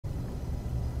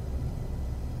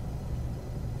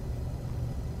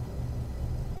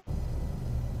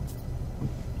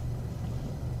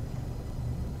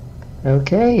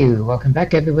Okay, welcome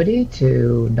back everybody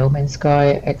to No Man's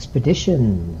Sky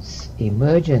Expeditions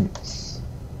Emergence.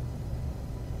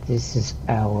 This is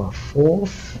our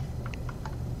fourth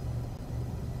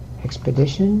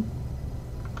expedition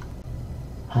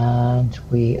and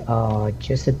we are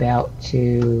just about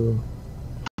to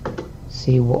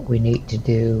see what we need to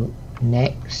do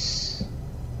next.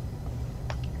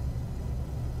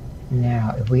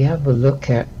 Now if we have a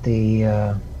look at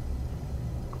the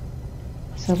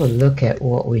let's have a look at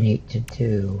what we need to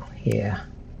do here.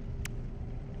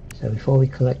 So before we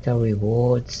collect our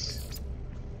rewards,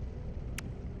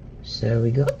 so we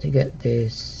got to get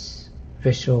this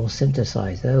visual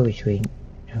synthesizer, which we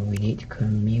need to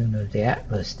commune with the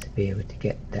Atlas to be able to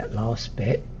get that last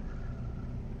bit.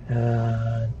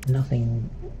 Nothing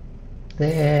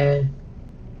there.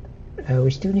 We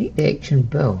still need the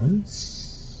ancient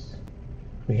bones.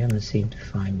 We haven't seemed to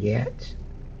find yet.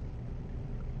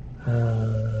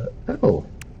 Oh,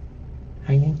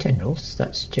 hanging tendrils.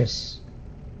 That's just,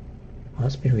 well,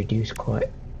 that's been reduced quite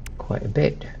a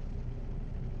bit.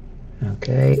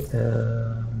 Okay,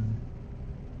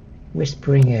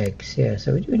 whispering eggs. Yeah,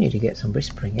 so we do need to get some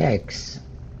whispering eggs.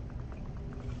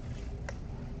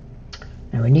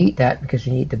 Now we need that because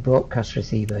we need the broadcast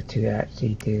receiver to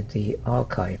actually do the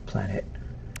archive planet.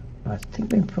 I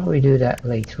think we can probably do that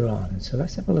later on. So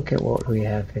let's have a look at what we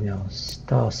have in our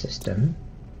star system.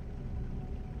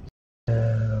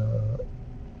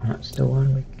 That's the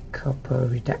one with copper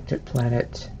redacted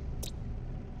planet.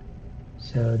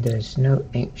 So there's no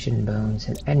ancient bones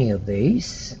in any of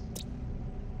these.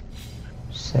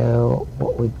 So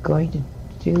what we're going to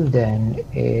do then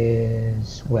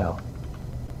is, well,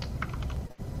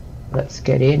 let's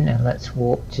get in and let's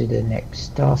walk to the next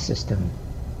star system.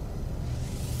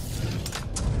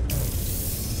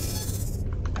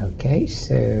 Okay,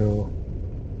 so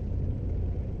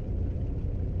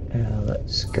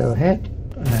let's go ahead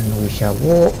and we shall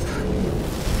warp.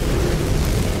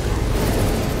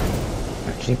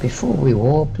 Actually, before we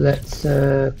warp, let's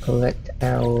collect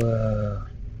our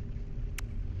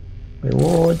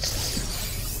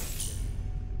rewards.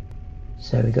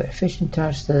 So we got efficient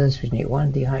thrusters. We need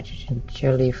one dehydrogen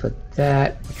jelly for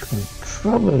that, which we can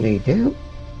probably do.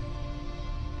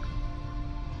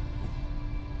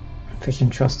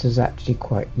 Efficient thrusters are actually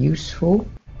quite useful.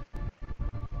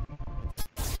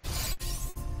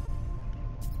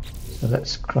 So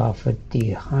let's craft a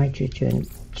dehydrogen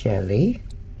jelly.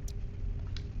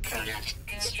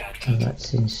 And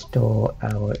let's install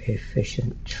our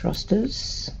efficient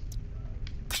thrusters.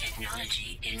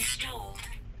 Technology installed.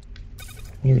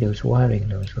 I knew those wiring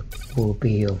nodes will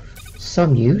be of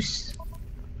some use.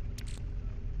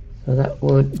 So that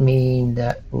would mean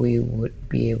that we would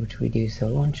be able to reduce our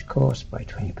launch cost by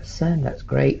 20%. That's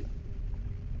great.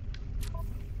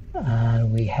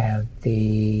 And we have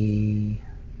the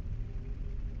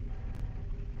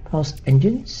pulsed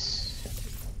engines,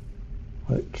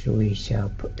 which we shall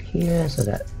put here, so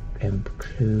that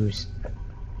improves,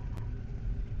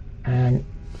 and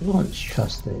launch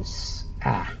thrusters.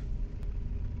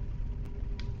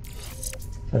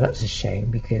 So that's a shame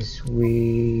because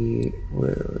we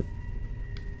will,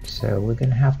 so we're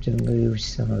gonna have to move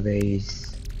some of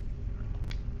these.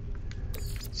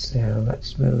 So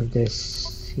let's move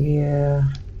this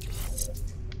here.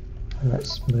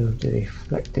 Let's move the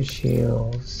reflector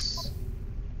shields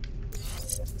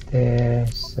there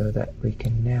so that we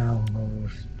can now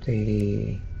move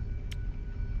the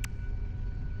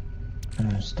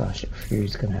Starship Fuel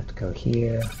is going to have to go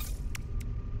here.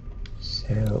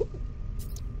 So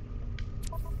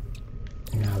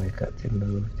now we've got to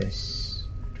move this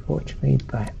unfortunately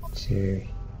back to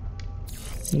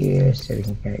here so we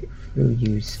can get full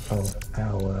use of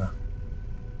our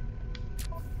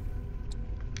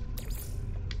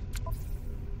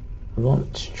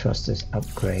launch thrusters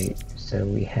upgrade. So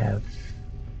we have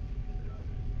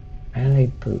ally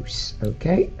boost.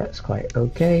 Okay, that's quite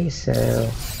okay.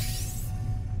 So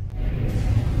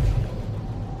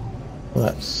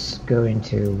let's go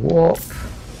into warp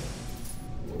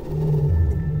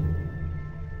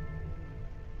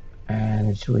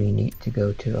and we need to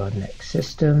go to our next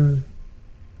system.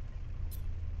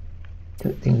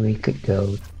 Don't think we could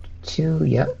go 2.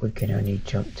 Yep, we can only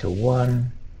jump to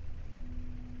 1.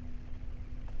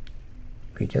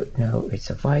 We don't know, it's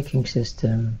a Viking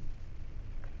system.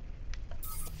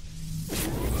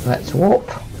 Let's warp.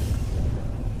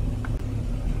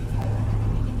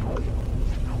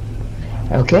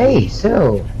 Okay,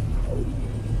 so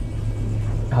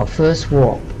our first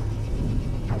warp.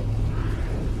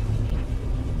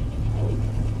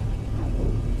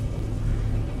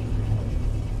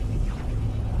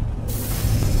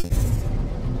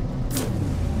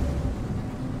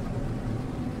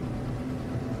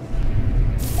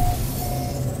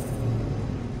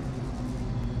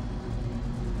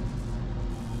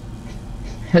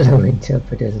 Hello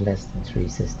interpreters, less than 3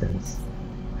 systems.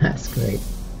 That's great.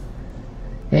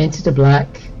 Into the black.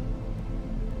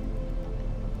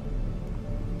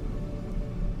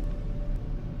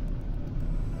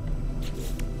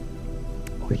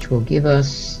 Which will give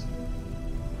us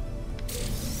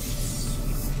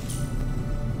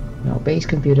our base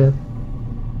computer,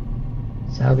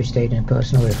 salvage state, and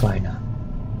personal refiner.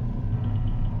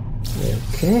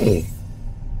 Okay.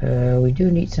 We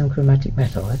do need some chromatic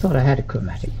metal. I thought I had a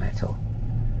chromatic metal.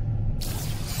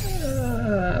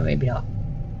 Maybe not.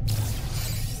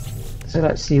 So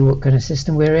let's see what kind of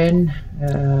system we're in.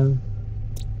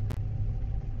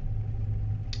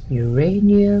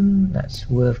 Uranium, that's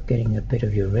worth getting a bit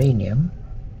of uranium.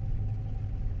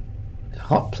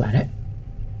 Hot planet.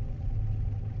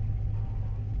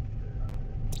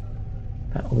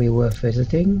 That will be worth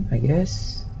visiting, I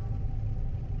guess.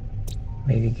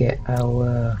 Maybe get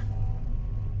our...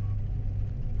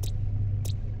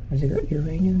 has it got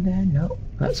uranium there? No.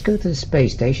 Let's go to the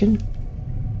space station.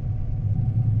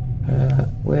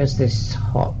 Where's this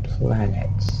hot planet?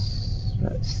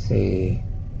 Let's see.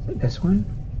 Is it this one?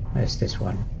 Where's this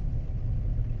one?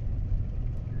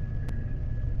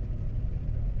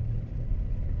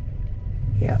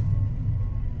 Yeah.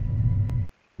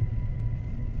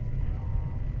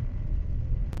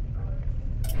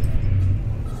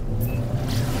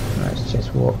 Let's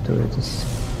just walk through this.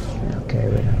 Okay,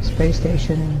 we're at the space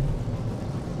station.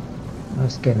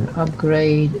 Let's get an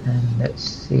upgrade and let's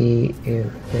see if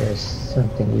there's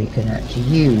something we can actually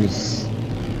use.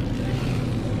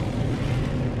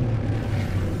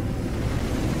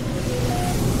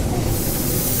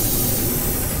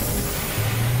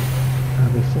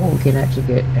 Before we can actually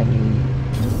get any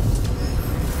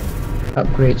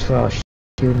upgrades for our ship,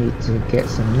 you need to get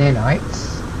some nanites.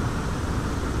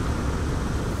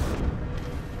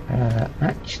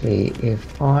 Actually,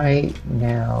 if I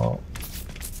now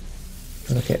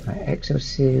look at my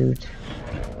exosuit,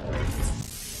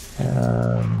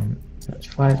 that's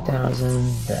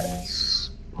 5,000,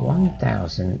 that's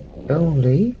 1,000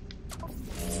 only,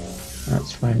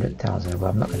 that's 500,000. Well,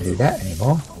 I'm not going to do that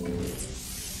anymore.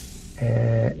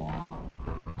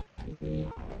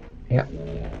 Yep.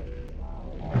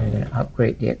 I'm going to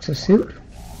upgrade the exosuit.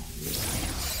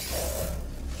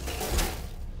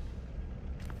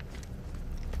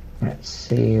 Let's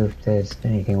see if there's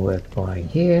anything worth buying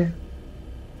here.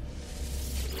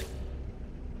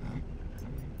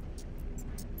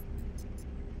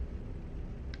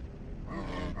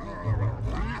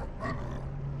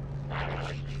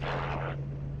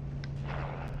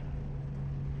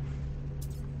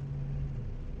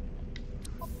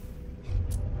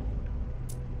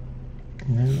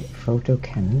 No photo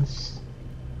cannons.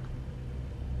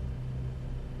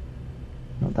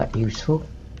 Not that useful.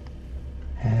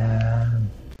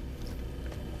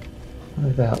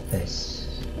 What about this?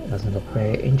 Doesn't look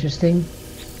very interesting.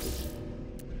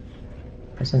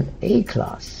 There's an A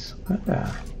class.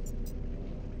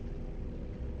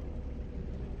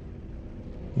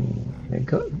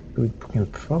 We can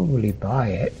probably buy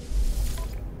it.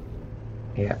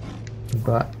 Yeah,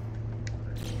 but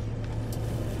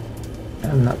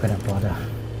I'm not gonna bother.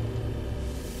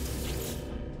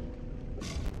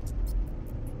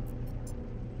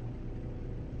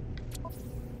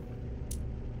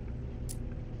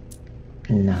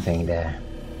 Nothing there.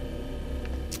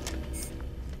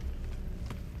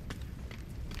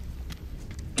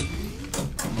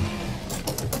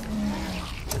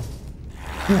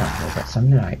 Yeah, we've got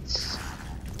some lights.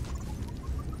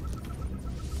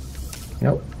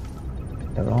 Nope,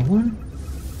 the wrong one.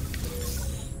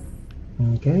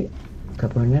 Okay, a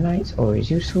couple of nanites, always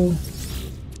useful.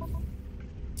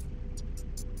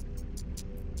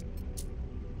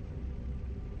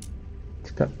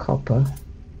 It's got copper.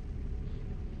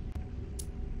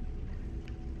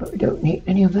 But we don't need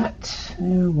any of that.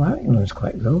 Wiring load's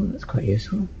quite low, that's quite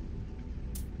useful.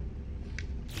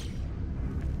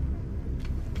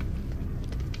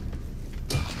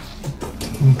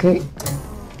 Okay,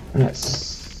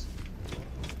 let's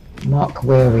mark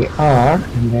where we are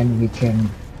and then we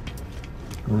can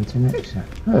go on to the next one.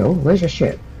 Oh, where's your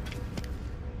ship?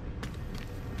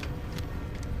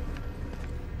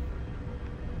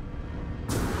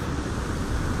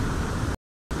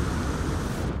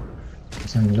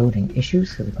 Some loading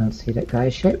issues, so we can't see that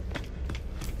guy's ship.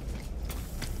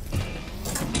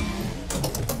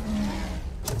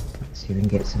 Let's see if we can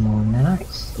get some more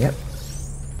nanites. Yep.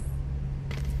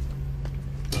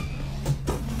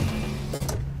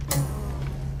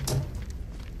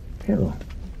 Cool.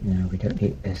 No, we don't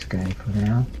need this guy for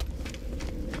now.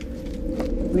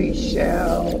 We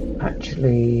shall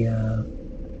actually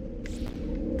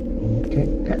okay,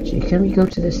 Actually, can we go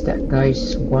to the stat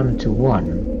guys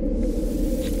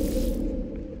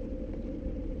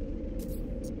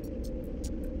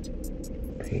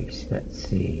 1-to-1? Page, let's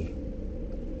see.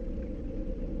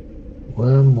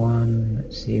 Worm 1,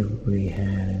 let's see what we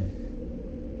have.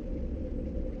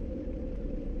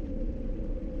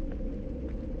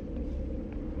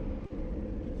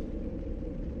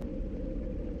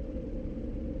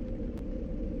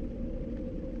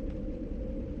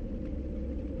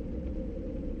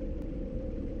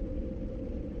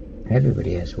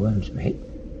 Everybody has worms, mate.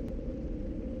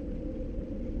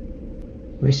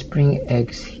 Whispering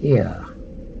eggs here.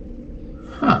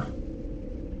 Huh.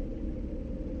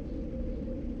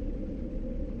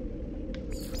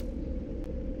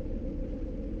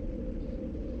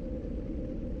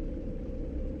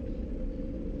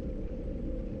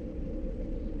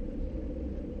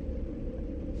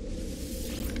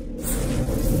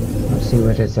 Let's see,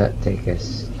 where does that take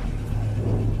us?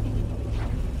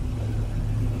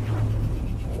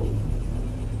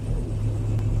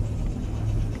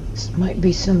 This might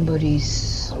be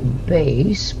somebody's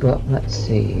base, but let's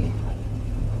see.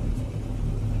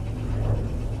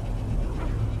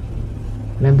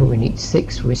 Remember, we need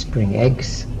 6 whispering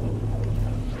eggs.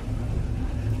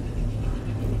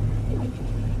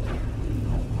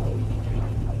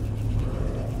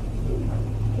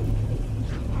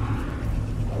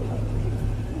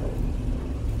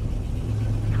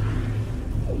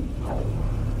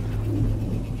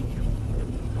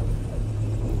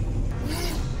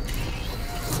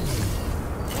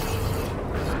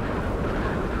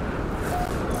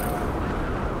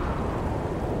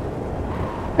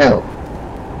 Oh!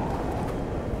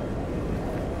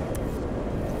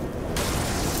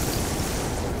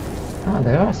 Ah,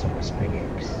 there are some whispering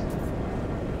eggs.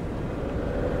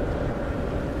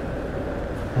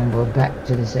 And we're back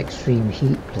to this extreme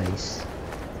heat place.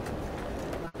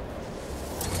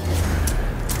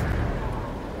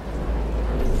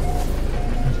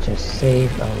 Let's just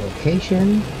save our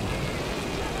location.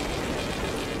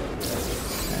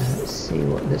 And let's see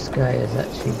what this guy has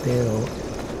actually built.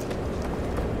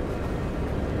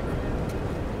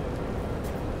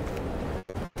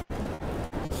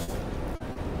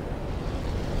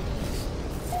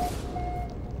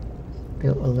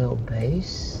 Built a little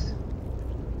base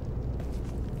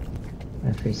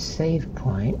with a save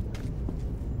point.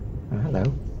 Oh, hello.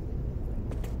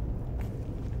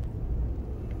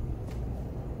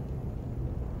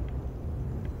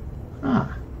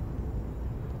 Ah.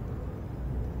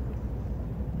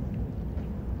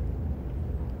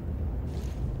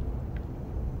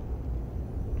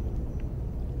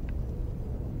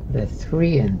 There are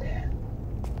 3 in there.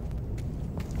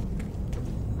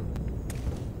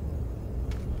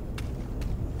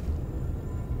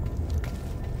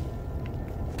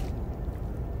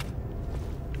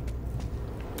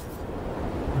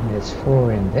 There's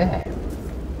 4 in there.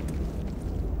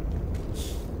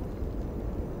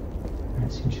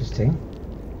 That's interesting.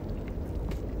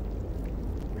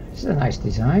 This is a nice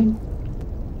design.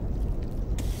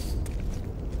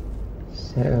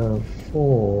 So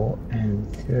 4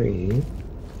 and 3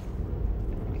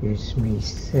 gives me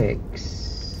 6.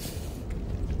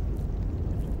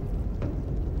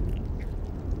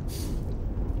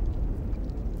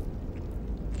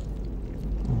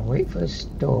 I'll wait for the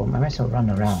storm. I might as well run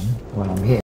around while I'm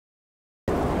here.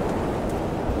 Thermal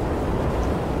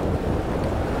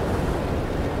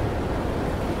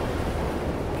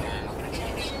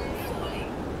protection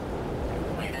falling.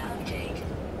 Weather update.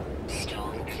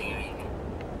 Storm clearing.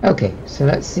 Okay, so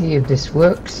let's see if this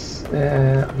works.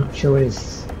 I'm not sure it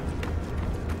is.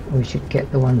 We should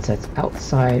get the ones that's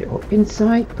outside or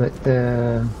inside, but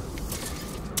I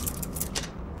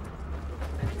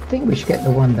think we should get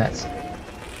the ones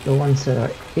that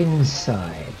are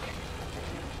inside.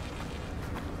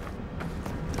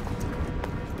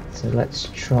 So let's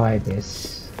try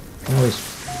this.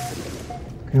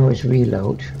 Can always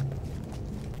reload.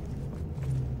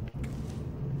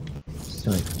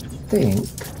 So I think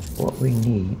what we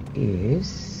need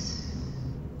is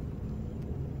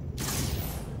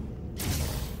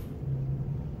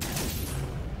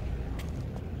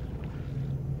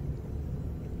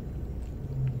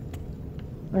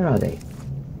where are they?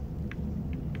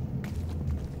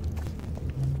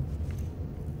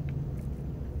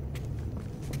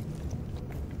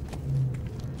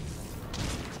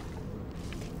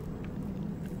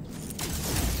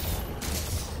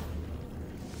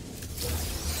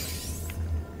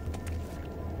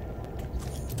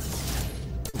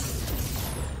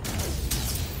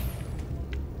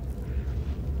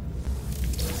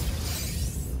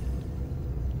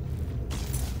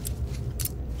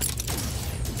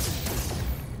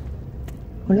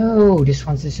 Oh no, this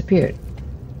one's disappeared.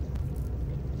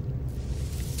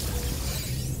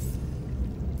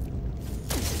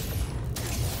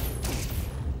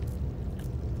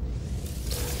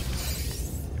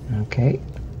 Okay,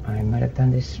 I might have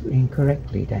done this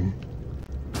incorrectly then.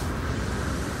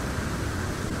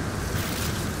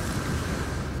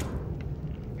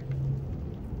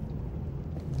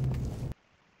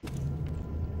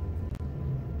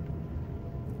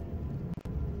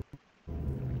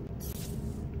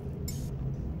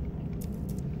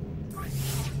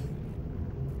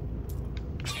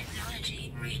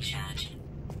 Technology recharge.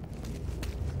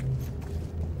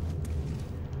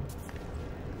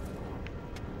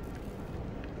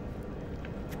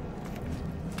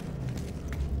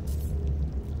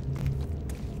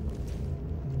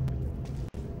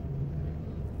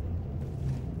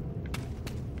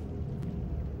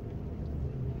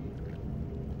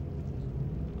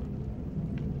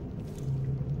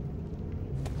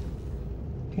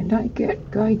 Can I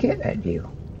get at you?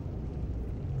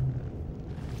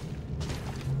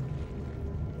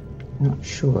 Not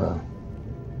sure.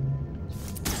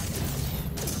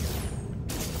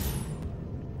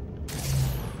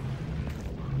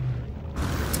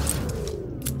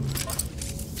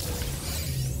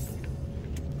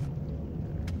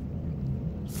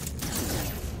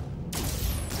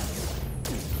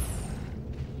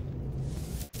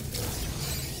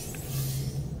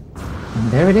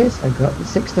 And there it is, I got the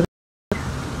 6th of it.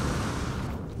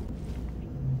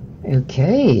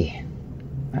 Okay,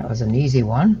 that was an easy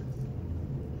one.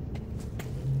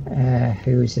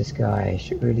 Who is this guy? I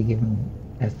should really give him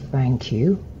a thank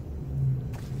you.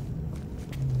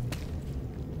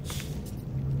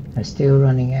 I'm still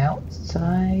running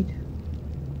outside.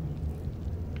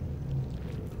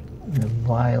 The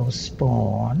vile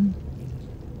spawn.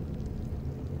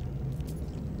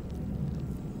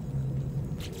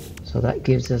 So that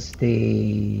gives us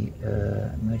the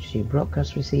emergency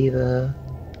broadcast receiver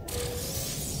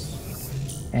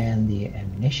and the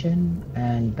ammunition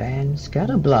and band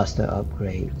scatter blaster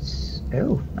upgrades.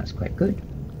 Oh, that's quite good.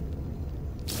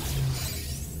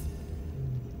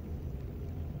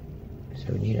 So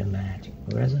we need a magnetic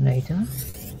resonator.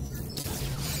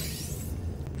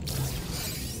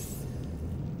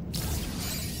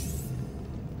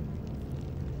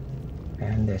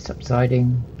 And they're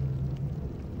subsiding.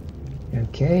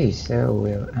 Okay, so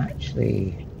we're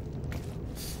actually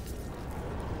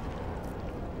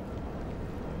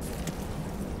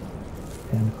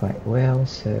done quite well,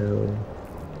 so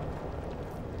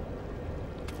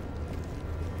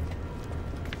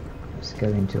let's go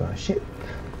into our ship.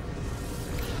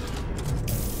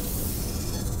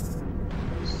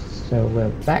 So we're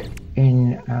back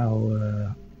in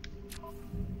our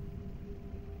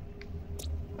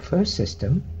first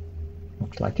system,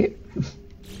 looks like it,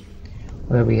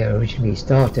 where we originally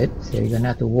started, so you're going to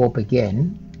have to warp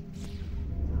again.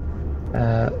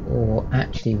 Or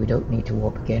actually we don't need to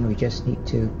warp again, we just need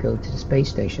to go to the space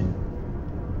station.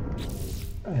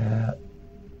 I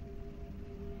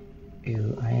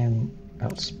am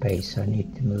out of space, so I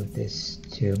need to move this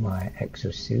to my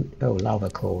exosuit. Oh, lava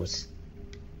cores.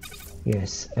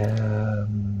 Yes,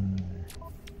 don't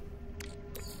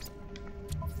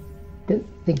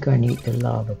think I need the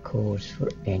lava cores for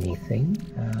anything.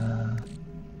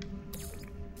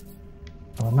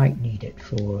 I might need it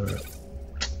for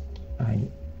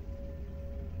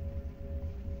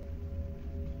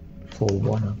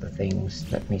one of the things.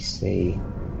 Let me see.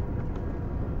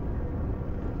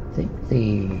 I think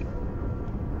the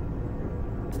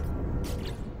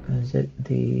is it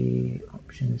the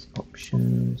options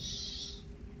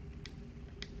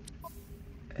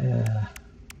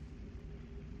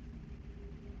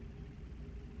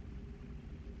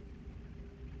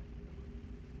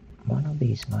one of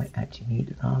these might actually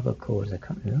need lava cores. I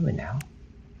can't remember now.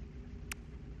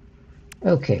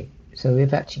 Okay, so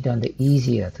we've actually done the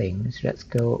easier things. Let's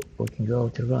go, we can go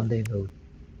to rendezvous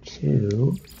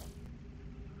 2.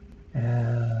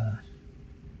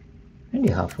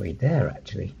 Only halfway there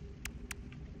actually.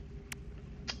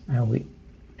 And we're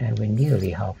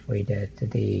nearly halfway there to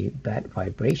the bad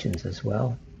vibrations as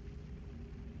well.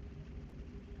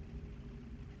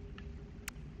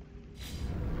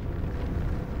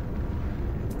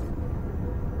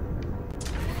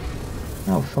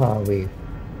 How far are we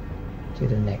to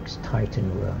the next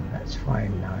Titan run? That's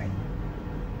 5-9.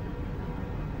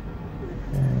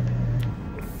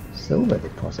 Silver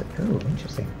deposit. Oh,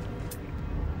 interesting.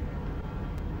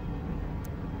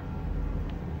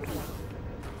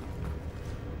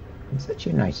 It's such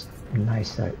a nice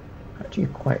actually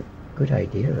quite good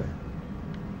idea.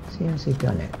 See how they've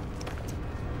done it.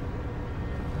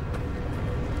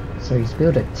 So he's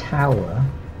built a tower.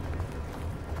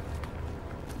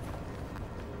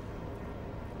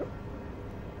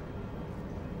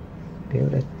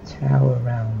 Build a tower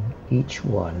around each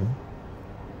one.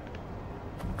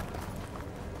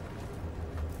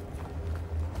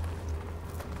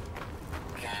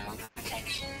 Ground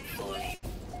protection falling.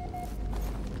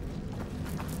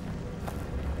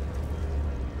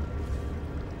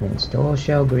 Install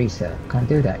shell greaser. Can't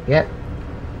do that yet.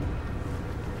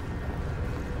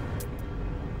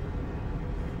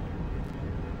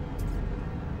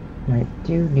 I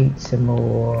do need some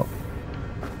more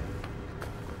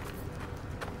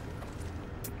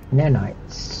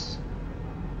nanites.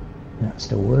 That's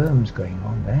the worms going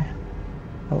on there.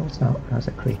 Oh, it's not. That's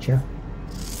a creature.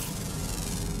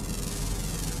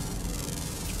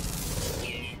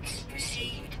 Units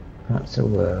received. That's a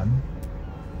worm.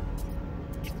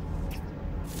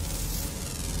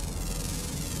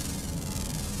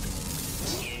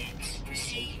 Units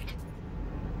received.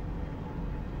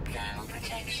 Ground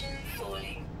protection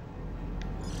falling.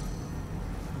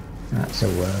 That's a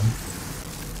worm.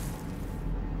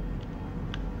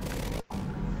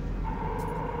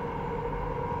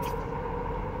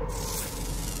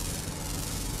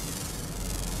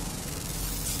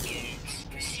 Units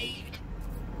received.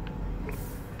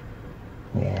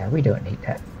 Yeah, we don't need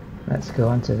that. Let's go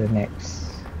on to the next.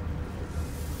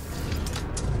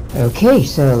 Okay,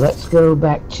 so let's go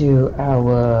back to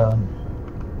our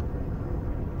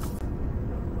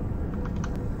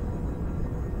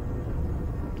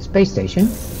space station,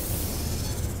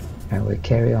 and we'll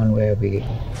carry on where we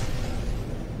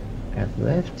have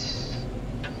left.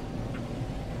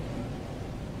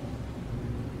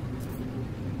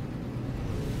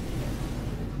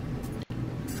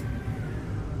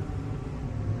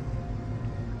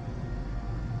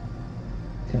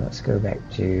 So let's go back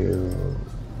to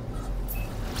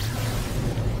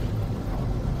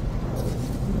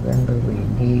remember we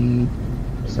need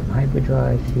some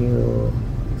hyperdrive fuel,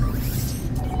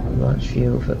 launch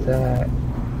fuel for that.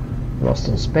 Lost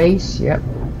in space, yep.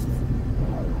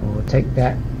 We'll take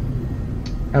that.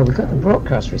 Oh, we got the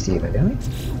broadcast receiver, don't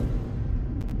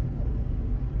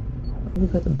we? We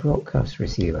got the broadcast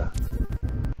receiver.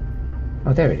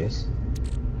 Oh, there it is.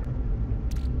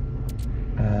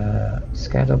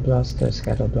 Scatter blaster,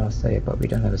 yeah, but we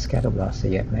don't have a scatter blaster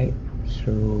yet, mate.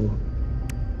 So,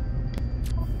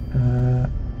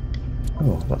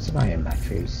 oh, lots of iron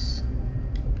batteries.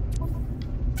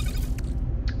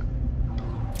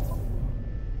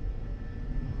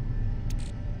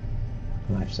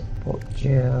 Life support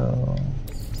gel.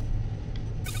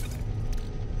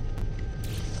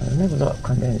 I have a lot of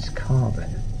condensed carbon.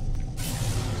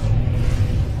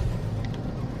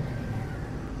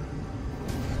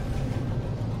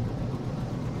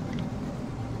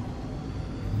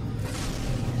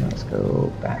 Let's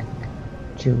go back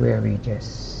to where we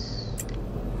just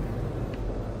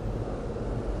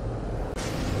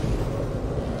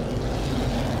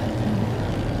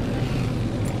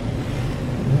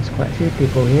there's quite a few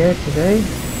people here today.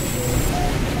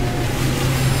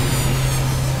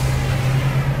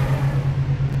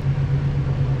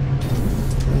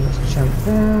 Let's jump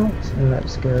out and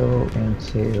let's go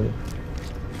into.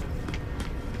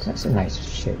 That's a nice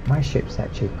ship. My ship's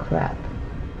actually crap.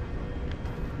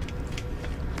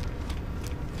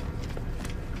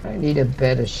 I need a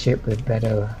better ship with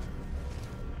better.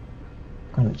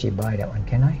 Can't actually buy that one,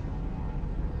 can I?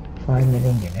 5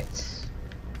 million units.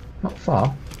 Not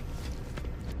far.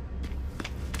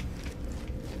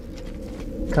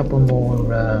 Couple more.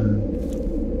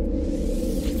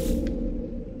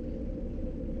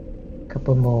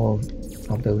 Couple more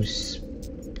of those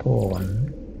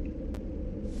spawn.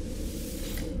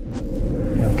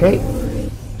 Okay.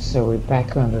 So we're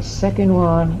back on the second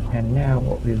one, and now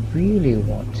what we really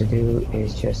want to do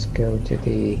is just go to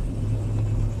the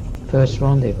first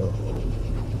rendezvous.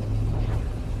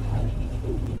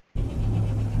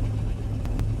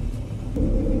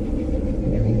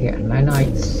 And then we can get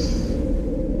nanites.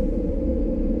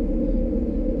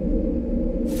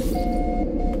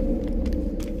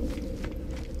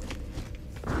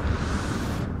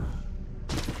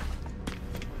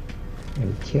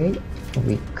 Okay,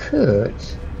 we could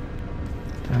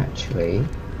actually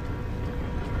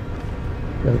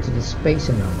go to the space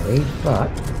anomaly, but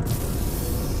I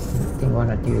don't want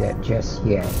to do that just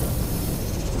yet.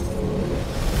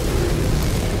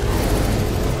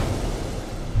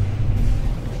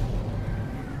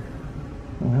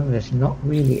 Well, there's not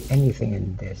really anything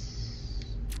in this.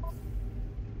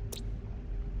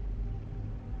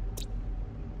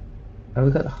 Oh,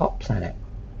 we got the hot planet.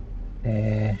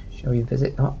 Shall we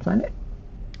visit the hot planet?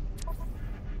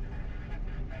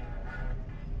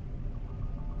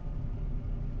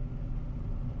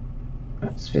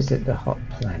 Let's visit the hot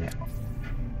planet.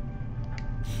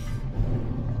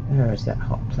 Where is that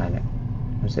hot planet?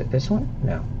 Was it this one?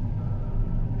 No.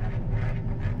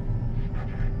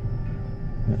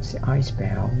 It's the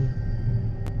icebound.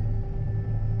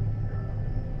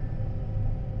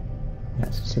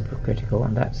 That's a supercritical,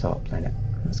 and that's hot planet.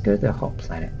 Let's go to the hot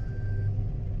planet.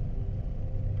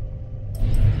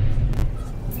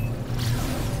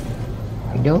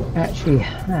 We don't actually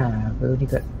have, we only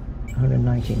got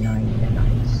 199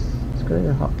 nanites. Let's go to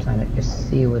the hot planet, just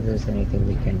see whether there's anything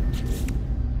we can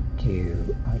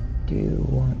do. I do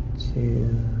want to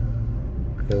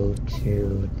go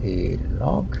to the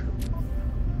log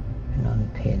and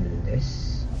unpin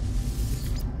this.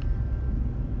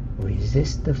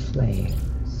 Resist the flames.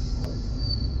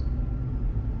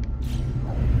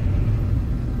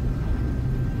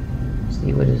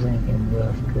 See whether there's anything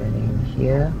worth going in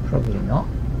here. Probably not.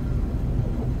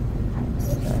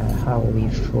 How are we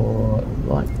for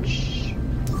launch?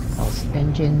 Pulse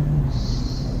engines.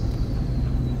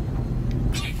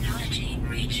 Technology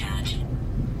recharge.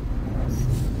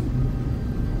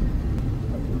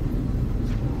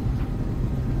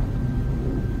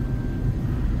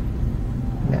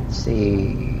 Let's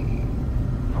see.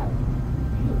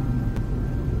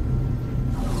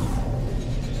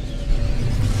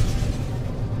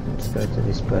 Let's go to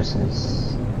this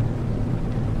person's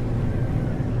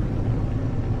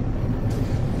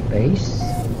base.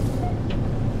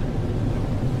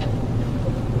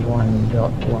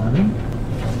 1.1.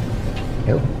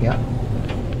 Oh, yeah.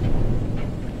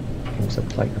 Seems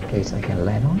like a place I can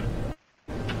land on.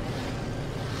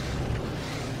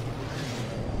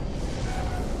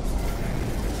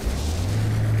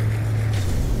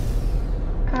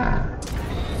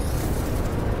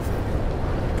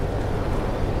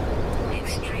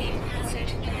 Extreme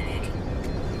hazard planet.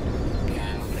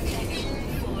 Thermal protection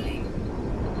falling.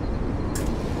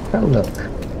 Oh, look.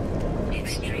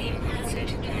 Extreme hazard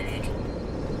planet.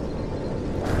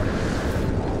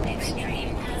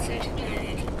 Extreme hazard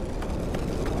planet.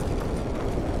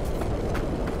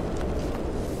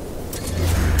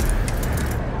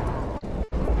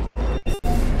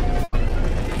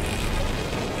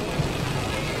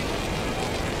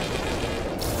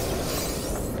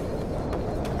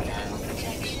 Thermal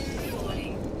protection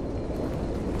falling.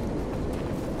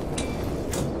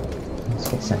 Let's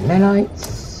get some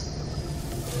nanites.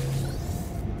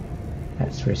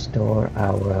 Let's restore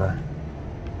our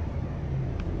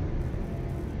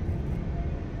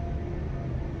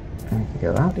and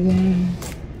go out again.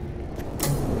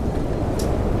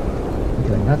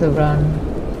 Do another run.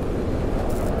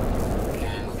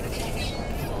 Thermal protection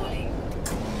falling.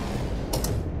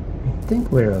 I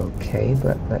think we're okay,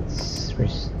 but let's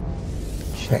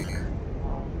check.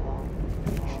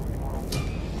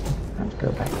 Let's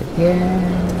go back again.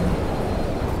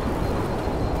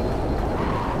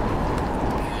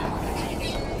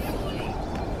 Protection falling.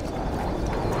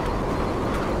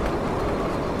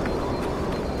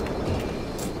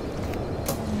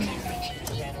 Temperature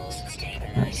levels Let's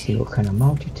stabilizing. see what kind of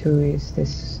multi-tool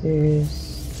this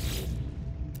is.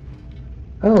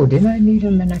 Oh, didn't I need a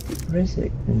magnetic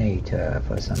resonator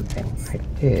for something? I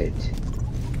did.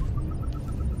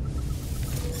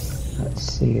 Let's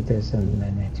see if there's a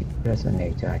magnetic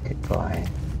resonator I could buy.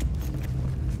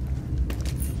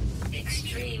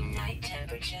 Extreme night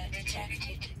temperature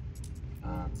detected.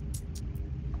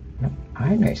 No,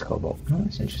 ionized cobalt. Oh,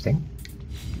 that's interesting.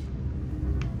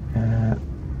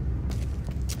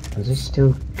 Does this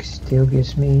still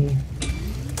gives me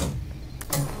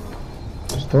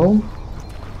storm?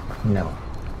 No.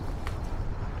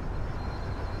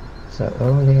 So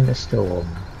only in the storm.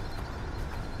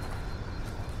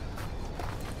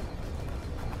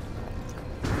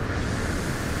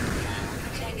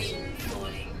 Protection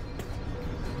falling.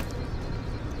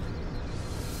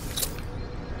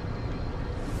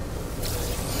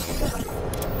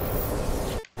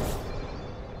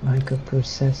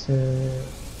 Microprocessor.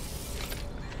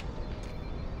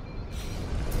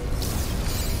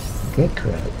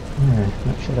 Geforce.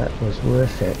 Not sure that was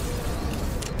worth it.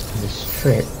 The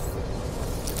strip.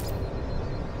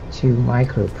 2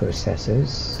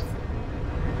 microprocessors.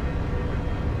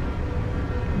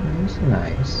 That's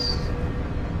nice.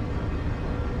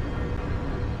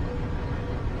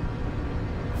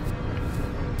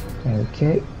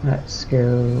 Okay, let's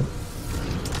go.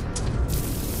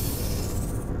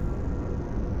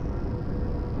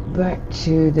 Back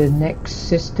to the next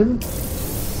system.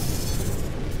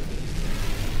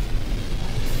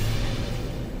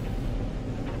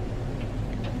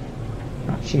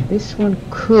 Actually, this one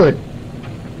could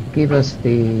give us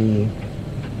the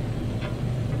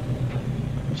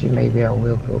Actually, maybe I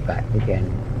will go back again.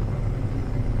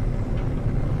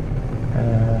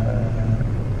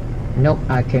 Nope,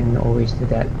 I can always do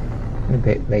that a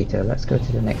bit later. Let's go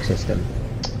to the next system.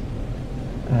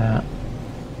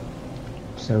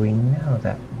 So we know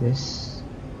that this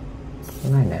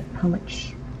planet, how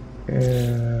much?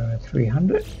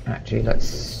 300? Actually,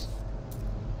 let's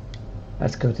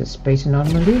go to space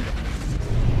anomaly.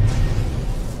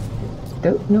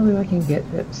 Don't know if I can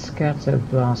get that scatter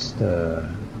blaster.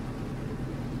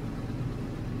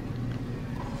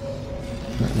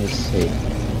 Let me see.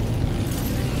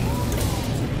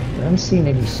 I haven't seen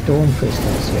any storm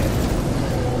crystals yet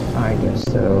either,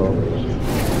 so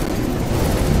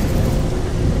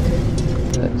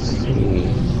let's see.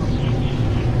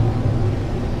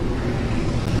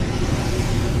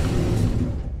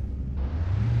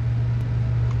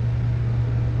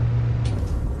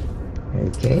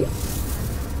 Okay.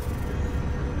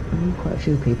 Quite a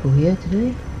few people here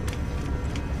today.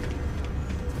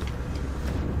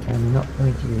 I'm not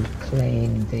going to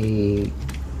claim the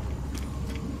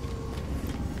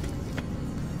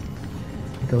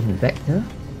golden vector.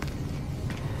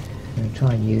 I'm going to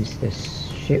try and use this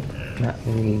ship that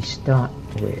we start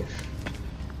with.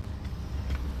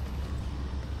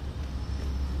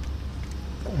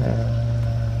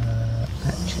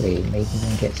 Actually, maybe we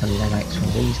can get some nanites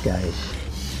from these guys.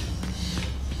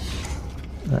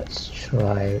 Let's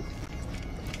try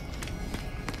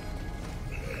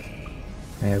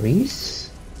Aries.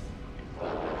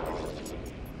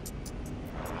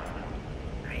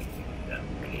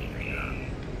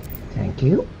 Thank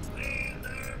you.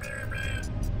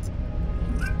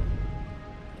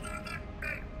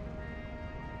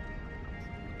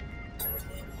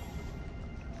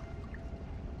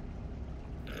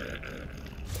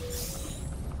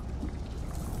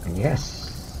 And yes,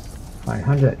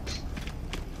 500.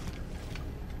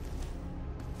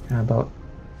 How about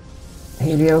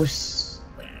Helios?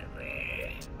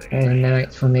 And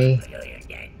nanites for me.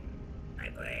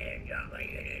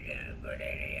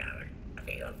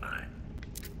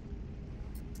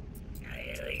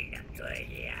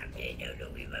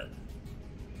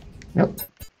 Nope.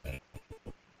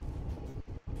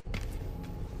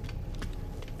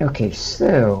 Okay,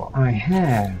 so I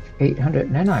have 800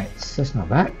 nanites. That's not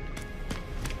bad.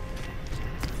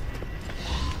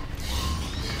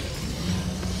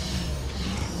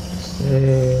 So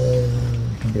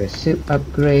we can do a suit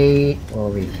upgrade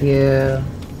over here.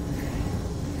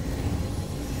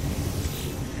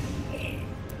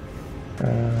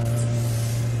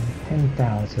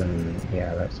 10,000.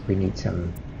 Yeah, we need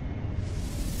some.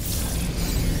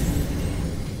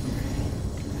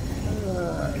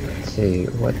 Let's see,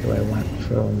 what do I want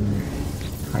from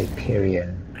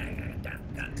Hyperion?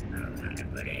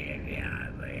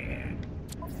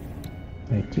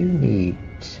 I do need.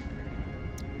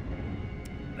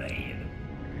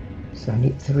 So I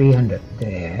need 300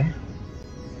 there.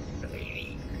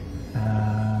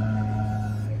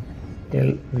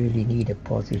 Don't really need a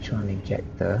positron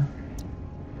injector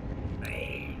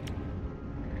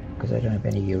because I don't have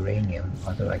any uranium,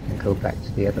 although I can go back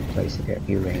to the other place to get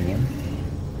uranium.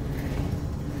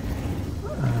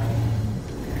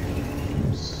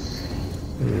 Let's see,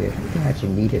 I don't think I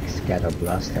actually needed scatter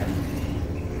blaster.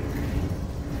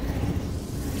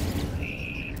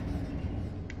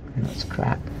 That's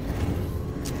crap.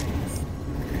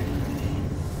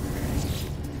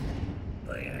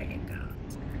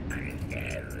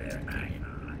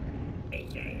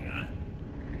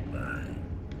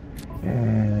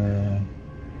 Uh,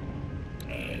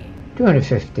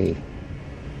 250.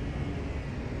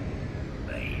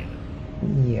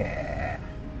 Yeah.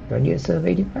 Do I need a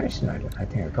survey device? No, I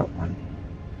think I got one.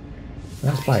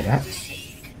 Let's buy that.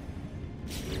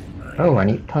 Oh, I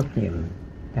need platinum.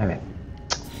 Damn it.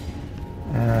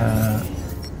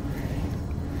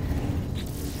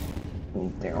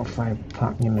 There are 5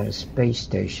 platinum at a space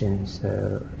station,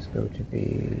 so let's go to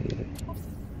the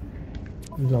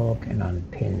log and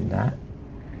unpin that.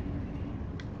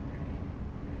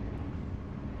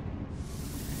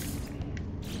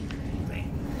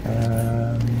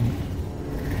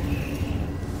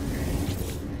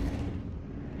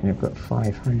 And I've got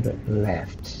 500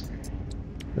 left, so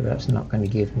that's not going to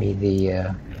give me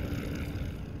the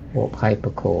warp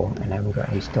hypercore, and I haven't got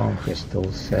any storm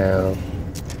crystals, so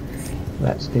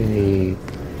let's do the.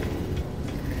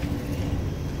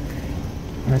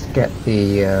 Let's get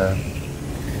the.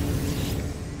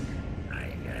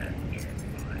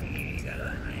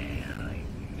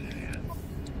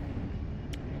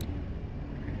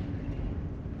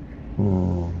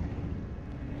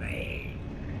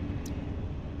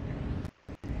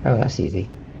 Oh, that's easy.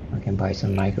 I can buy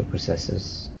some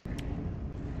microprocessors.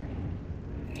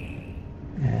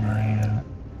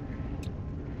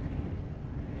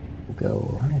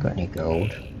 So I haven't got any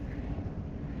gold.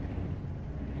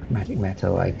 Chromatic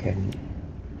metal I can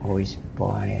always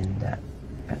buy in that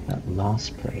at that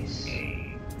last place.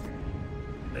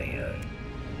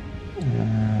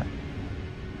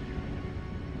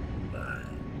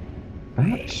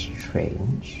 That's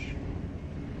strange.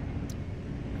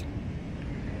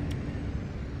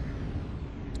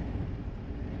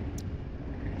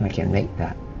 I can make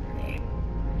that.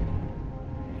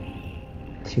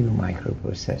 2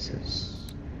 microprocessors.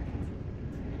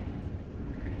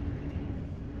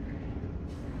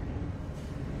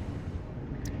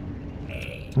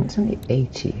 It's only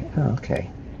 80. Oh,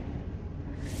 okay.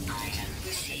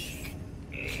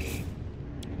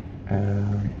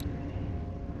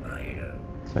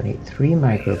 So I need 3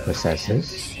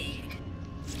 microprocessors.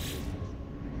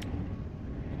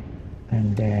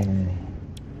 And then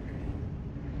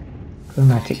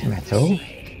chromatic metal.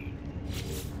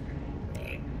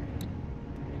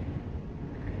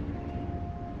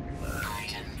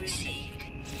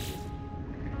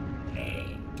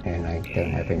 And I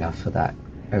don't have enough for that.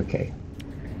 Okay.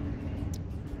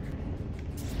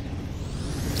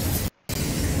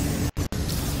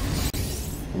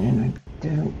 And I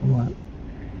don't want...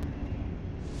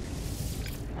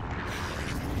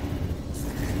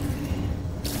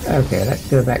 Okay, let's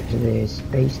go back to the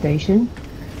space station.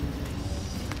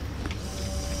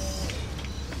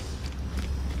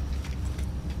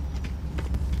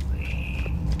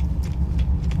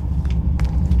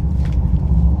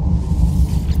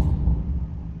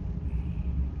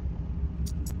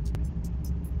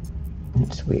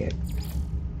 That's weird.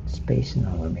 Space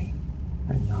anomaly.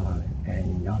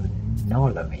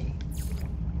 Anomaly.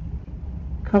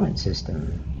 Current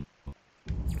system.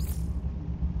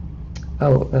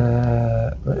 Oh,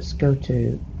 let's go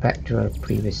back to our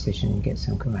previous station and get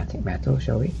some chromatic metal,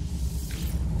 shall we?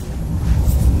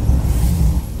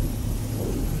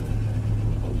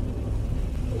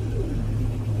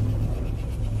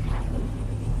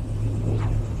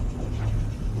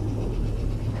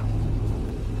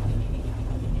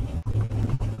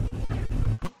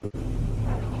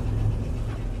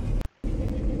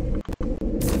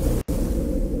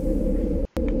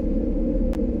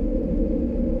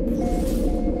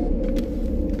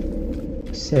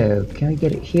 So, can we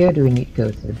get it here, or do we need to go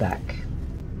to the back?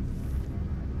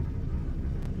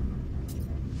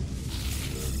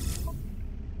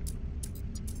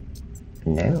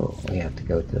 No, we have to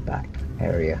go to the back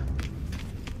area.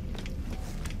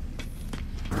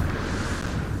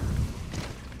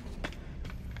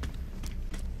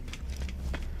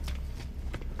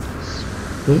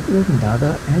 Speak with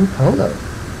Nada and Polo.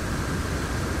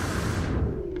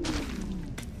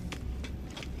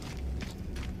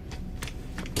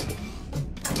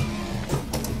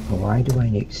 Why do I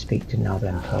need to speak to Nada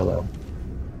and Polo?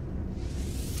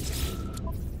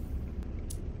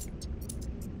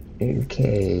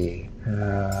 Okay, I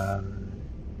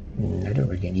don't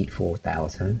really need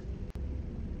 4,000.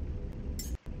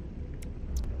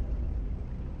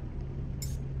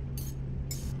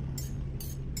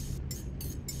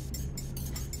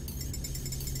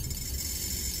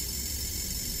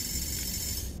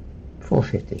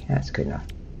 $450, that's good enough.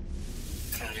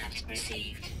 Product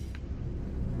received.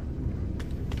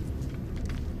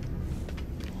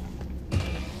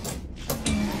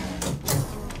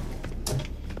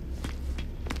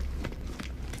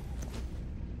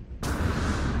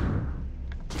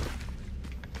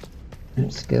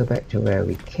 Let's go back to where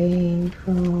we came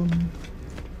from.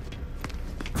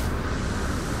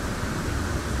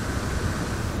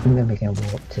 And then we can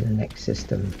walk to the next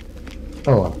system.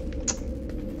 Oh,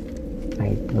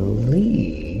 I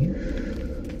believe...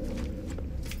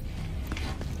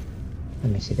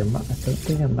 Let me see, I don't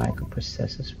think the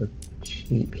microprocessors were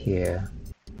cheap here.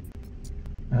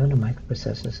 Oh, the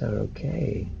microprocessors are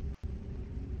okay.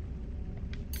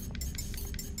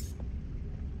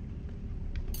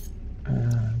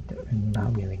 How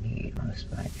many we need? That's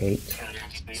about 8.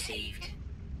 Product received.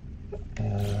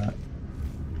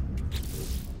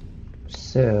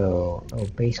 So,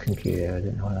 base computer, I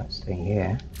don't know what that's doing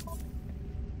here.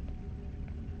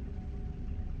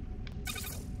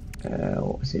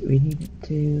 What was it we needed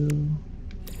to...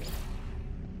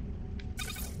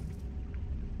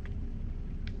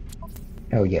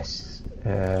 Oh yes.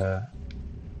 So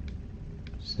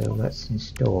let's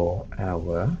install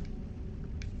our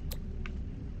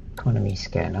economy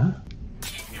scanner.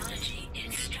 Technology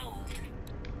installed.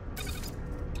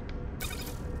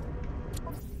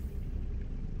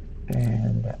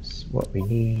 And that's what we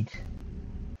need.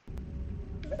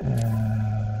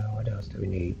 What else do we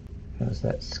need? There's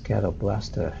that scatter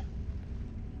blaster.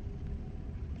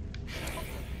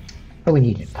 Oh, we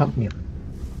needed pugnium.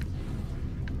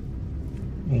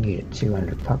 We needed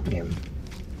 200 pugnium.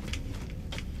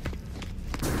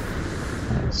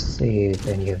 Let's see if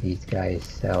any of these guys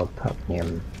sell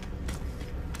pugnium.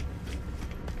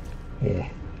 Yeah.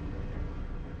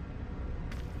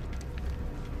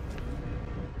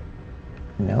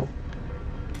 Nope.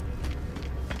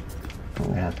 I'm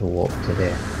gonna have to walk to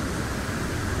the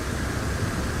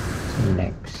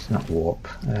next, not warp.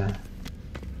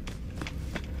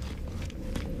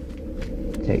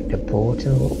 Take the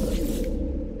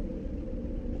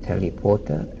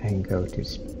teleporter, and go to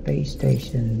space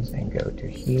stations and go to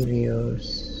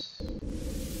Helios.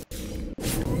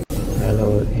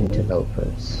 Hello,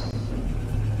 interlopers.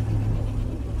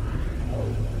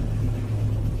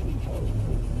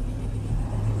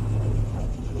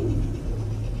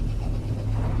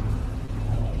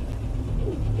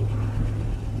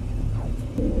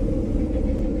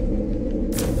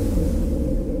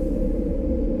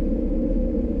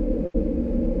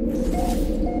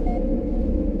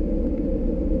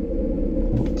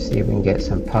 See if we can get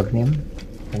some pugnium.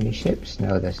 Any ships?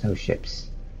 No, there's no ships.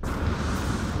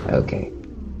 Okay.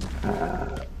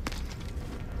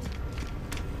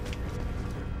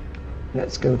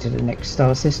 Let's go to the next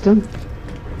star system.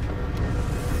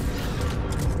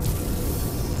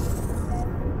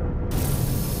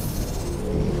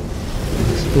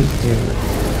 Speak to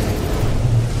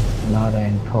Nada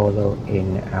and Polo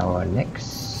in our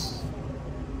next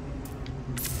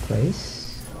place.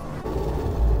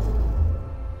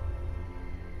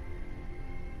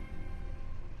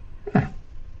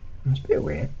 That's a bit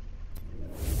weird.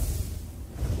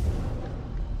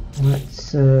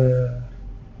 Let's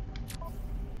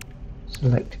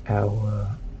select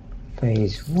our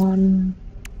phase 1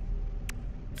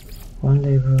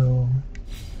 rendezvous.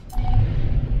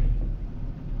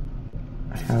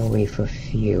 How are we for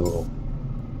fuel?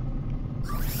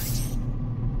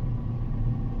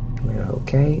 We're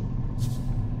okay.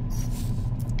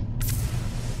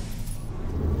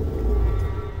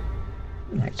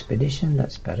 Expedition,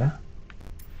 that's better.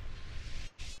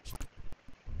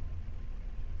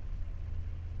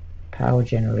 Power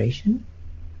generation.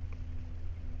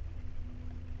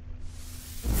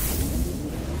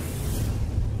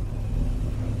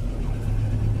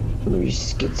 We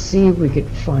could see if we could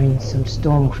find some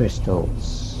storm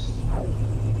crystals.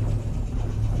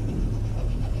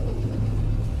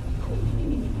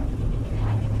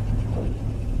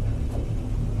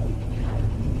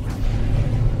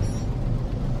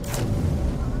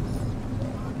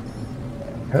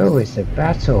 Oh, it's a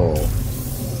battle.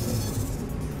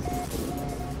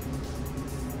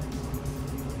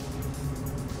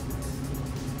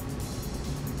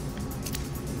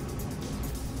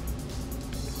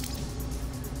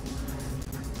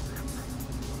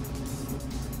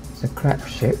 It's a crap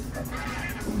ship.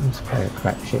 Let's play a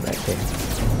crap ship actually.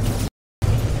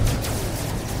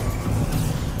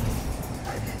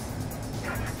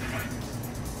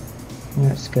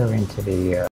 Let's go into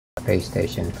the base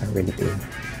station if I really be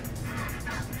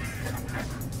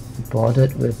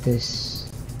bothered with this.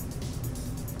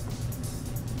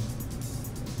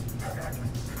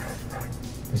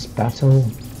 Battle.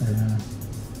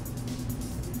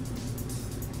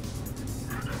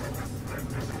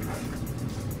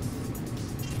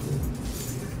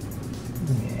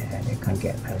 Yeah, they can't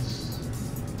get us.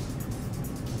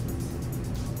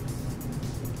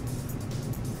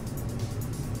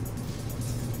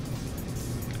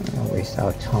 Don't waste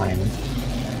our time.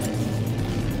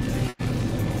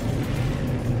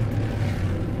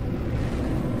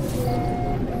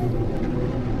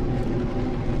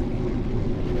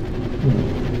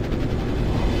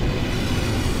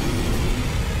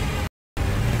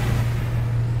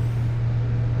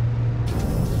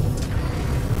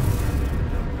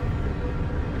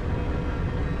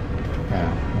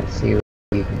 Let's see if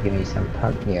you can give me some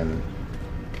pugnium.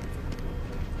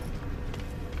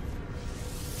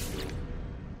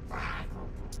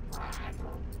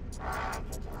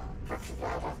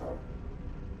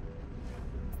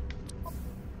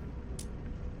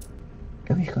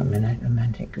 Oh, he's got a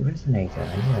magnetic resonator.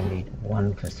 I know I need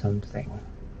one for something.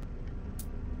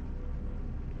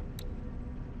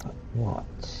 But what?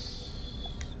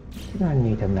 What do I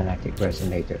need a magnetic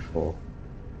resonator for?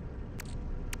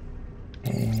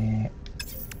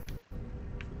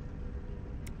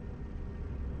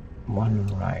 One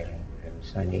right,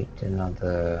 so I need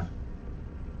another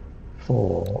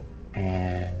 4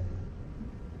 and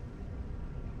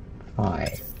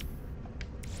 5.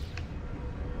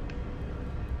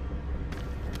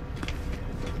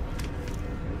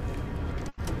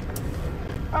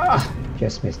 Ah,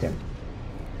 just missed him.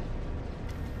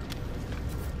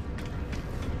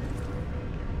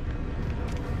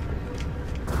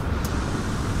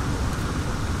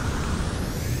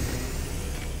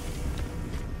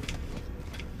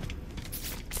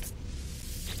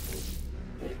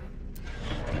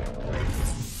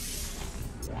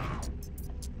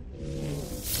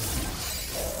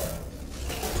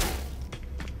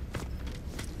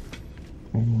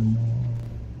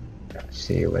 Let's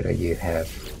see whether you have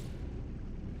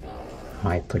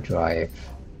hyperdrive.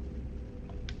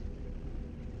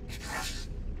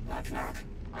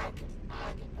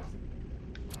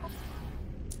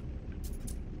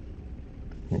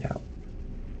 No.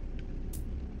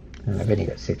 And I've only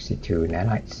got 62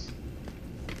 nanites.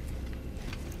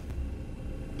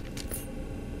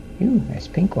 Ooh, nice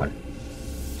pink one.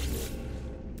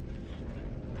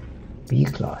 B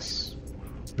class.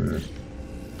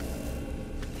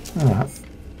 Alright.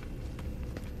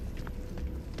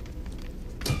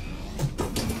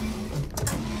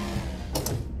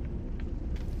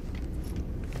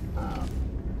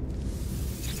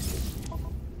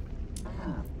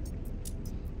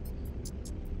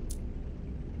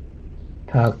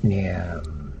 Cognium.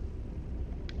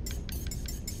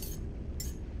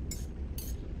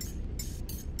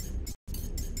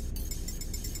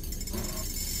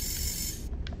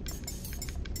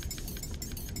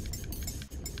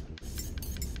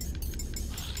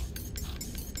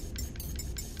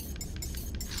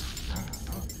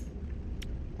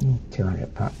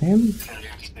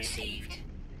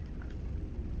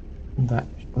 That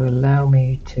will allow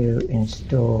me to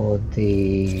install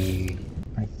the,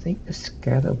 I think the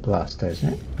scatter blaster,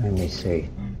 isn't it? Let me see.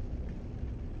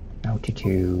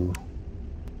 Altitude.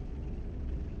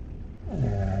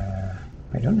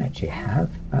 I don't actually have.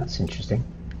 That's interesting.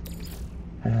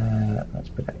 Let's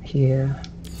put that here.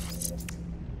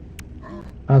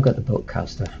 I've got the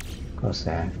broadcaster. Of course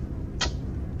I have.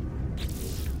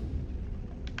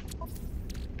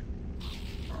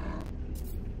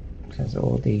 There's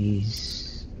all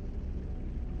these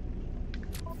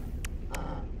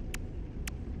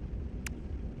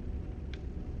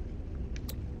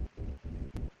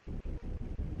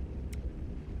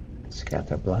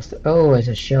scatter blaster. Oh, it's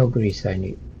a shell grease I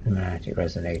need. Magnetic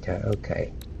resonator.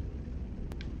 Okay.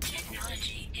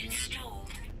 Technology installed.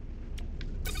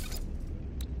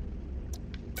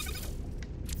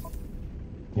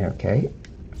 Okay.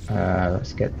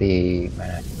 Let's get the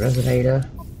magnetic resonator.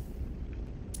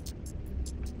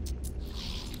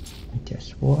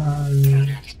 Just one.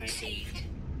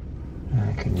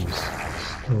 I can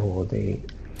install the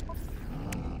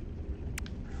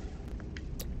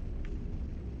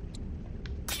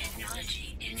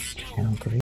technology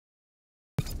installed.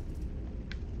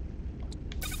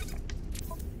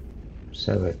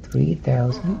 So at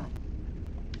 3000.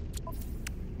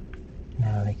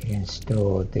 Now I can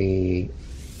install the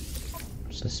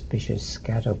suspicious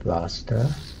scatter blaster.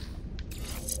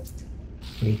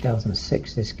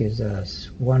 3006, this gives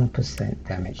us 1%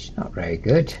 damage, not very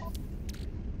good.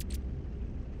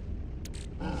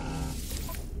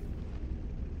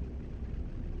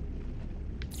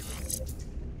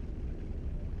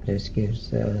 This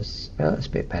gives us, oh, that's a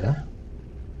bit better.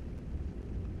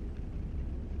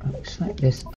 Looks like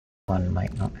this one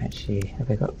might not actually, have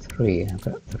I got 3? I've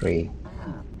got 3.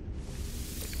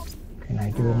 Can I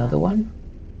do another one?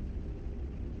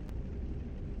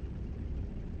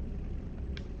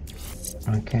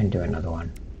 I can do another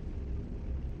one.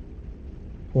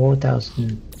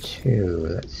 4002.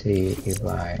 Let's see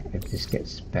if this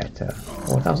gets better.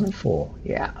 4004.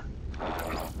 Yeah.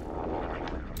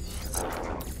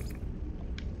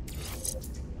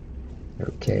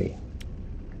 Okay.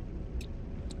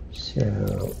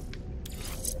 So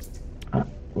I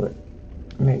would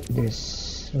make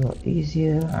this a lot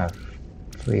easier. I've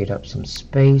freed up some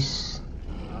space.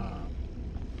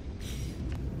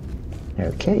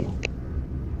 Okay.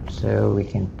 So we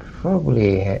can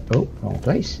probably head, oh, wrong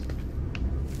place.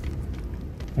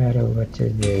 Head over to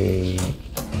the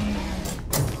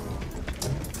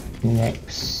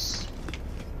next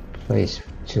place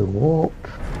to warp.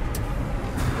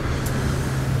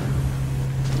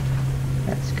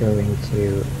 Let's go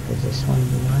into, is this one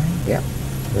mine? Yep,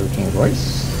 routing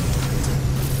voice.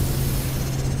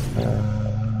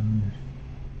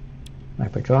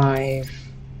 Hyperdrive.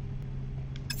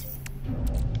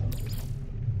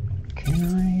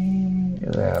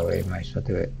 Well, we might as well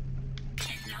do it.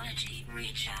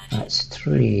 That's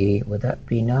 3. Would that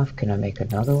be enough? Can I make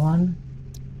another one?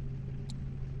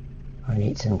 I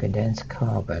need some condensed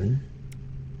carbon.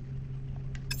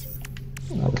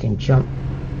 Well, we can jump.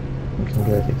 We can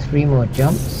go to 3 more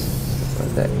jumps.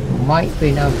 But that might be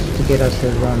enough to get us to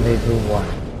rendezvous 1.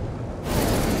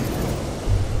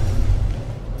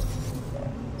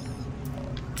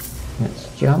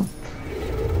 Let's jump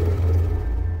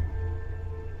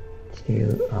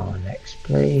to our next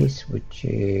place, which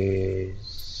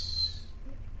is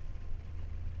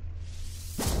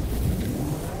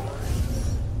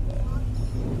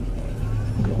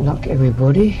good luck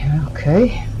everybody.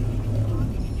 Okay,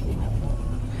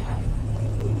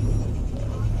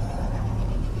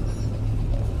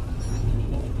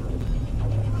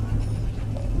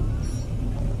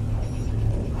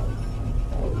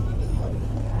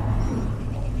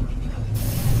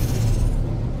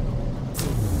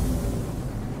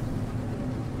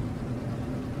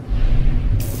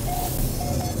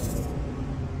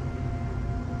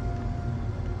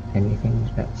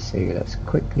 So let's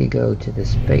quickly go to the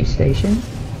space station.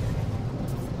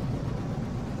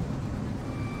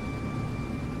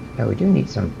 Now we do need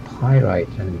some pyrite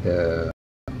and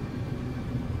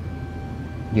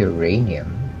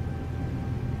uranium.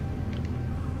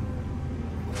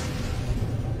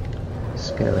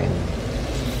 Let's go in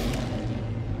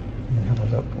and have a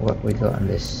look what we got on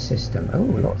this system. Oh,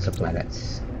 lots of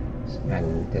planets.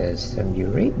 And there's some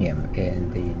uranium in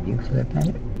the nuclear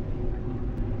planet.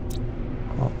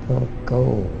 Copper,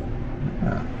 gold.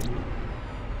 Ah.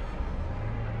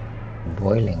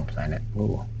 Boiling planet.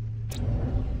 Ooh.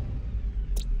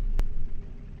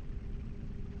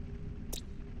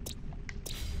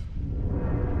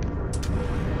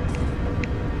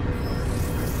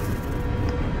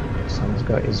 Someone's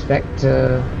got his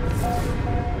vector.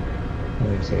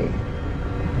 Where is he?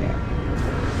 Yeah.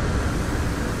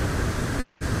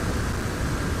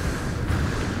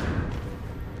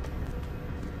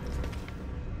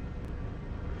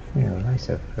 You know, nice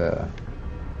of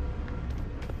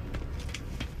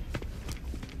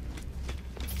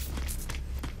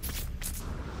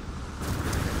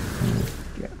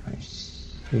get my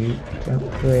suit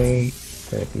upgrade,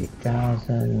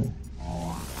 30,000.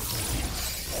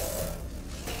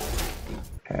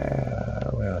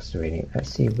 What else do we need? Let's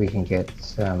see if we can get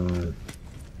some.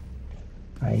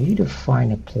 I need to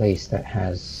find a place that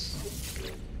has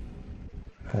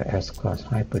S-class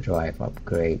hyperdrive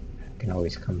upgrade. I can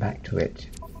always come back to it.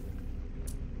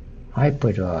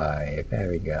 Hyperdrive, there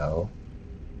we go.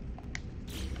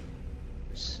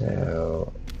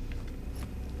 So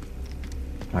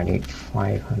I need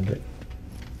 500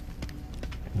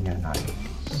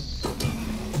 nanites.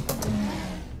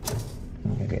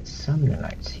 I'm gonna get some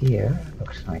nanites here,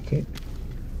 looks like it.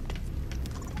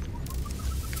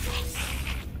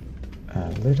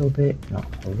 A little bit,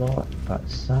 not a lot, but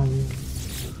some.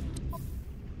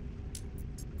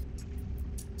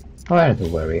 Oh, I don't have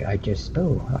to worry, I just...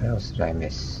 Oh, what else did I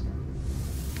miss?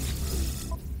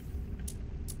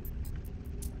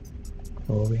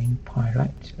 Chlorine,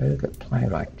 pyrite. Oh, look at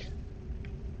pyrite.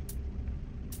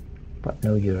 But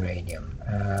no uranium.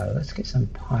 Let's get some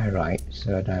pyrite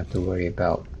so I don't have to worry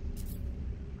about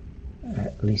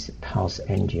at least the pulse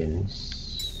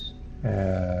engines.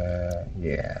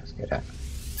 Yeah, let's get that.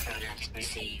 Product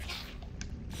received.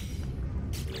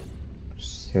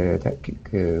 So that could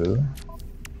go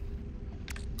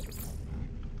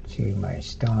to my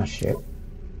starship.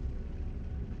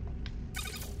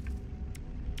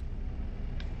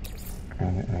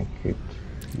 And I could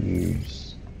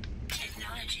use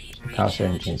pulse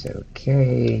engines.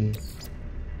 Okay.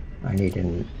 I need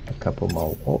a couple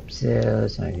more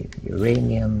opsirs. I need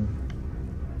uranium.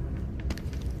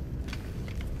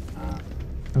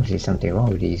 Obviously something wrong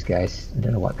with these guys. I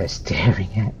don't know what they're staring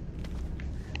at.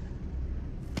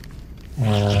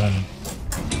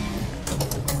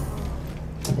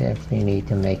 Definitely need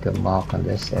to make a mark on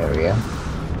this area.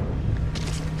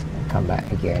 And come back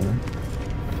again.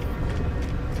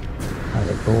 And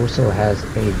it also has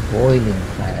a boiling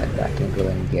planet that can go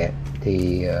and get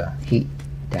the heat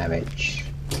damage.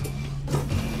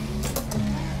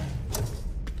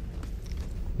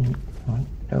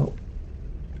 No.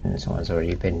 And this one's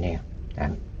already been here.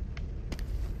 Damn.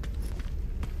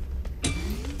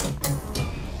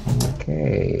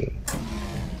 Okay.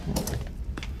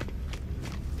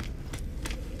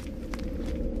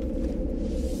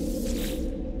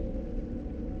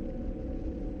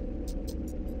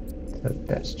 So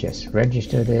let's just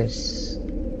register this.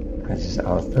 This is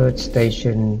our third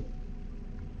station.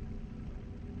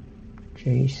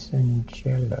 Jason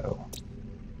Jello.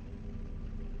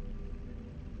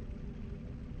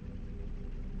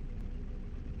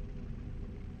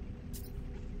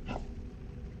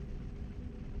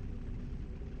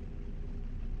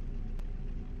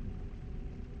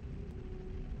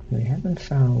 We haven't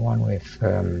found one with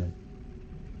go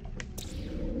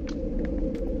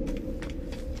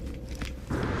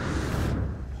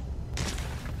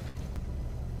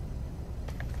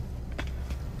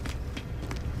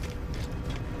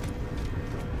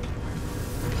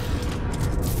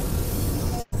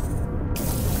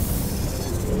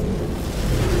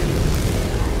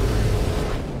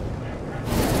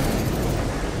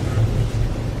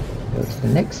to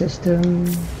the next system.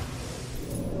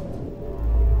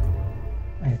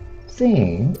 I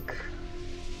think,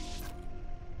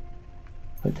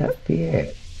 would that be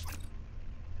it?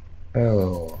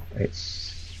 Oh,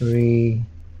 it's 3,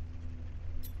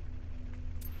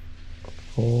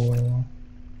 4.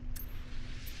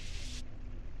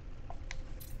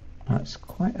 That's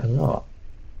quite a lot.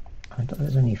 I thought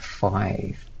there's only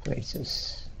 5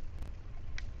 places.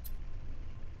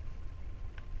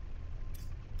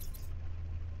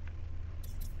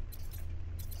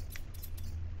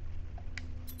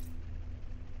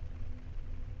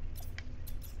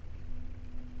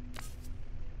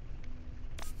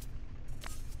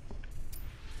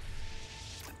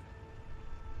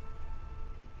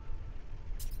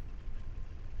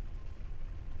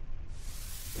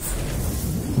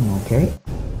 Okay.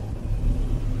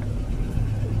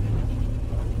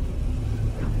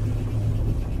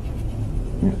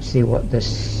 Let's see what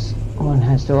this one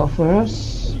has to offer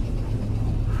us.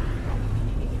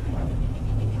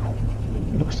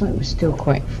 Looks like we're still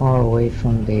quite far away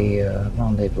from the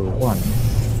rendezvous 1.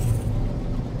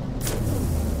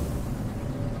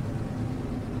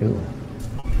 Ooh.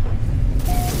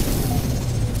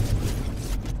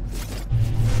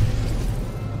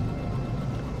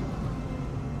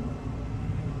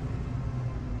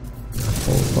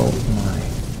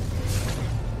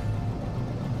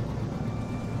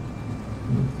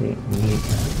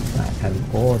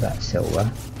 And all that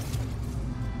silver.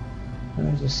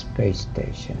 Where's the space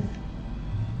station?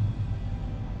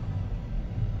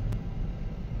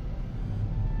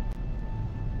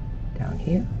 Down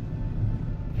here.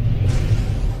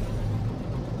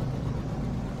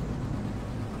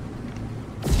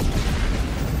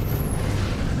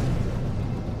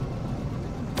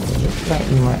 It looks like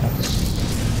we might have to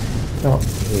stop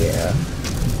here.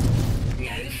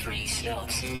 No free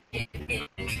slots.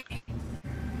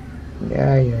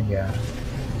 Yeah.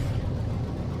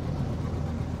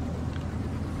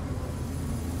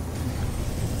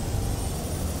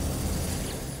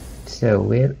 So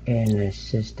we're in a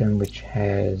system which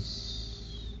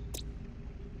has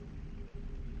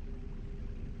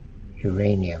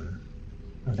uranium.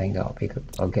 I think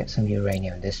I'll get some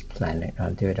uranium on this planet.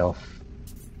 I'll do it off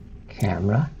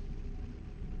camera.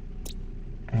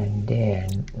 And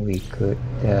then we could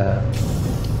oh,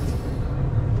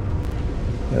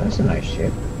 that's a nice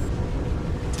ship.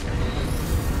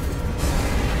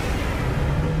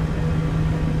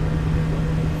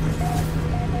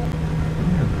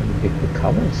 Yeah, pretty big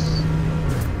colors.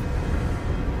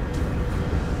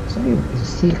 It's a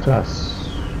C-class.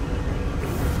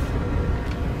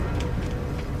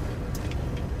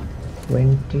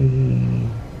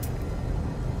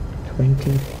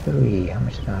 23. How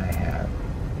much do I have?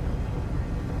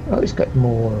 Oh, it's got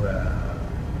more.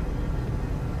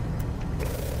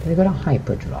 They got a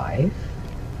hyperdrive.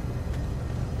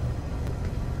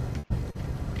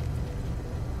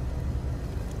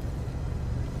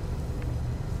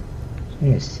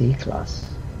 Here's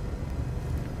C-class.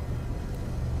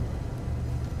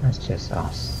 That's just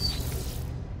us.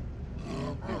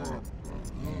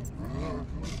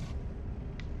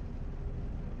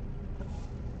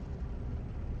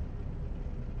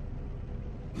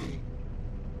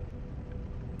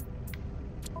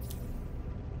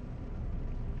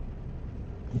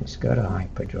 It's got a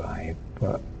hyperdrive,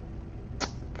 but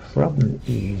problem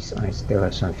is I still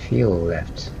have some fuel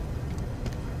left.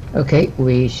 Okay,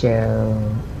 we shall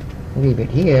leave it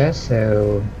here,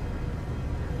 so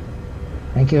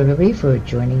thank you everybody for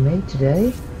joining me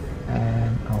today,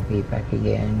 and I'll be back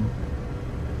again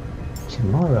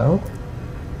tomorrow.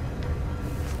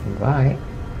 Bye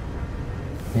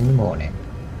in the morning.